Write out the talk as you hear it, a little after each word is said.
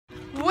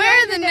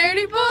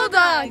Pretty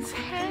Bulldogs!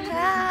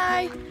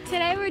 Hi!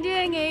 Today we're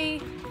doing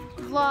a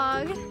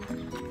vlog.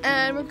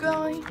 And we're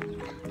going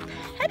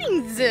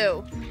petting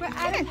zoo. We're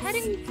at a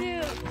petting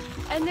zoo.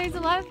 And there's a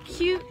lot of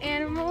cute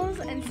animals,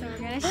 and so we're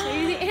gonna show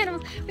you the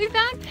animals. We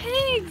found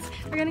pigs!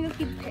 We're gonna go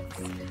feed the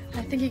pigs.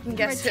 I think you can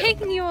guess We're who.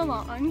 taking you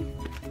along.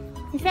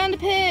 We found the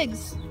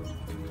pigs!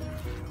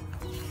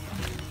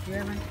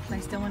 Can I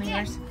steal one of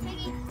yours?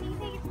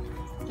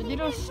 The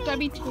little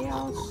stubby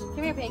tails.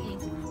 Come here, Piggy.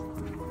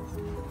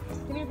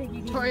 Come here,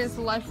 Piggy. Victoria's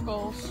life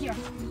goals. Here.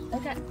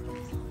 Okay.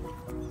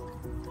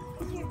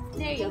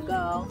 There you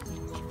go.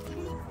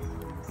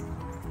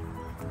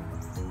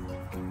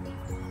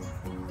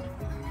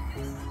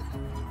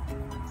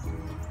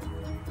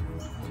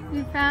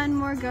 We found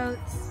more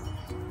goats.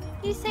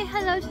 Can you say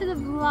hello to the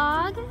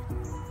vlog?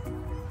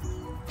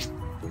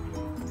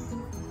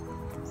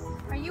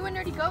 Are you a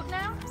nerdy goat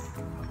now?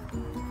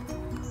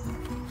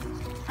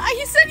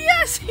 He said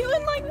yes! He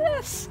went like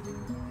this!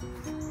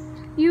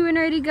 You a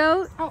nerdy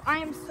goat? Oh, I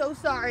am so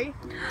sorry.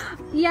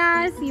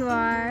 Yes, you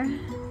are.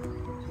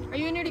 Are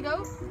you a nerdy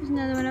goat? There's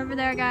another one over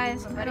there,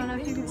 guys. I don't know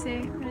if you can see.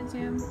 I'm gonna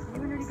zoom. Are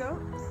you a nerdy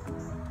goat?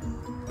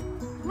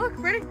 Look,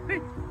 ready?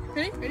 Ready?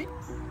 Ready? Ready?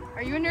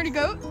 Are you a nerdy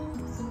goat?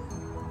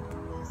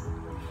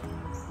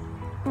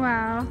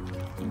 Wow.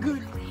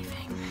 Good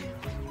leaving.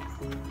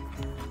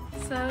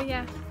 So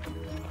yeah,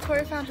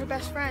 Tori found her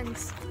best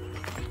friends.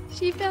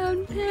 she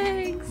found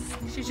pigs.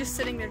 She's just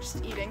sitting there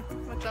just eating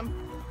with them.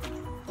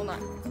 Well, not.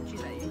 She's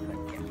not eating, but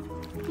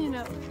yeah. You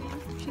know,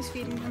 she's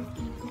feeding them.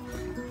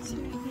 So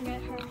we can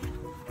get her.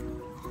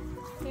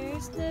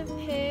 There's the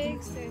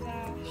pigs. There's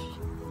Ash.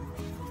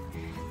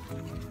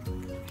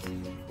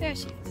 There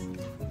she is.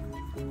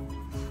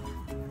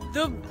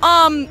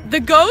 The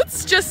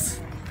goats just,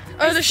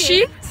 or the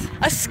sheep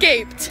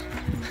escaped.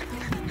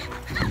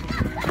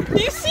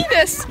 Do you see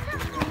this?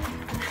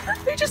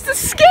 They just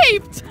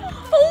escaped.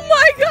 Oh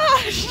my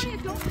gosh.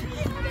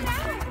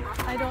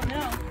 I don't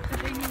know.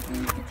 But you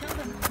can tell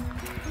them.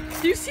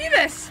 Do you see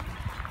this?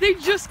 They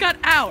just got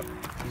out.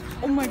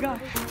 Oh my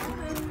gosh.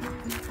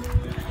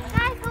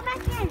 Guys, go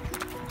back in.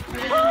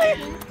 Hi.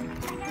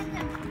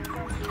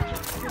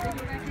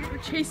 We're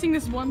chasing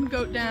this one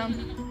goat down.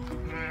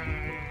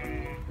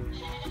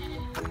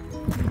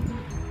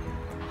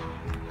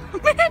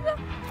 Amanda.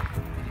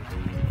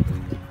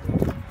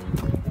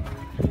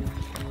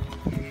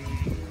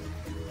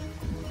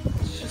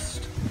 It's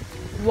just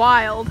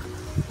wild.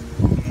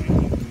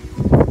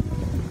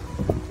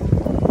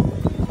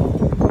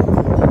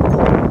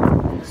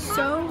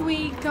 So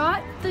we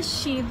got the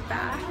sheep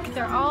back.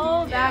 They're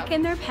all back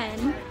in their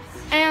pen.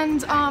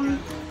 And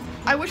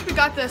I wish we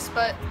got this,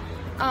 but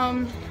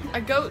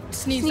a goat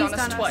sneezed on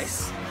us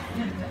twice.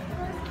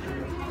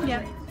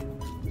 Yep.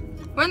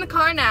 We're in the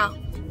car now.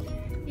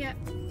 Yep.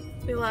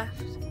 We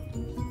left.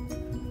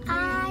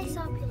 I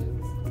saw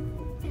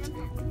pigs.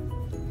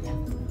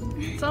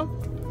 So,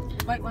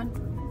 white one.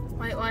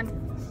 White one.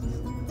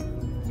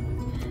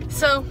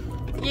 So,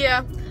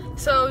 yeah.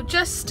 So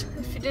just,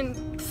 if you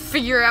didn't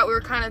figure out, we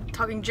were kind of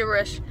talking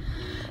gibberish.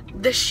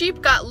 The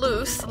sheep got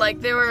loose,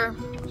 like they were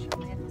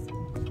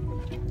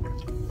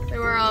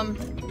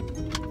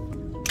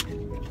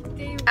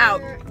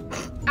out.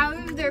 Out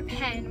of their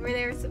pen where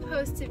they were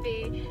supposed to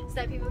be so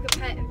that people could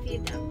pet and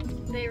feed them.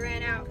 They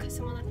ran out because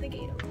someone left the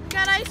gate open.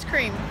 Got ice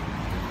cream.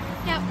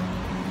 Yep.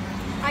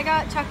 I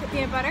got chocolate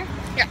peanut butter.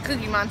 Yeah,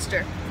 Cookie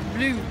Monster.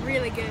 Blue.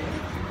 Really good.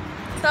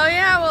 So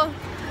yeah, well,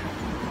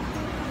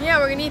 yeah,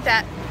 we're gonna eat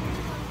that.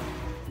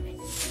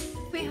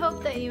 We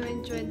hope that you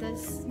enjoyed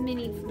this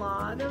mini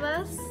vlog of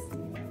us.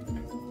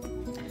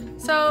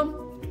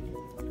 So,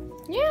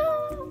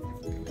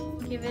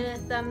 yeah. Give it a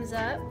thumbs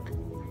up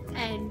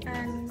and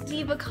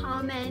leave a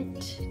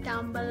comment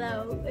down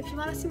below if you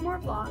want to see more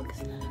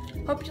vlogs.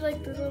 Hope you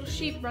like the little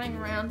sheep running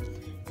around.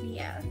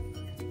 Yeah.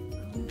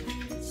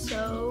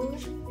 So,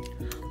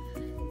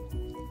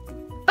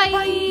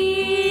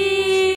 bye.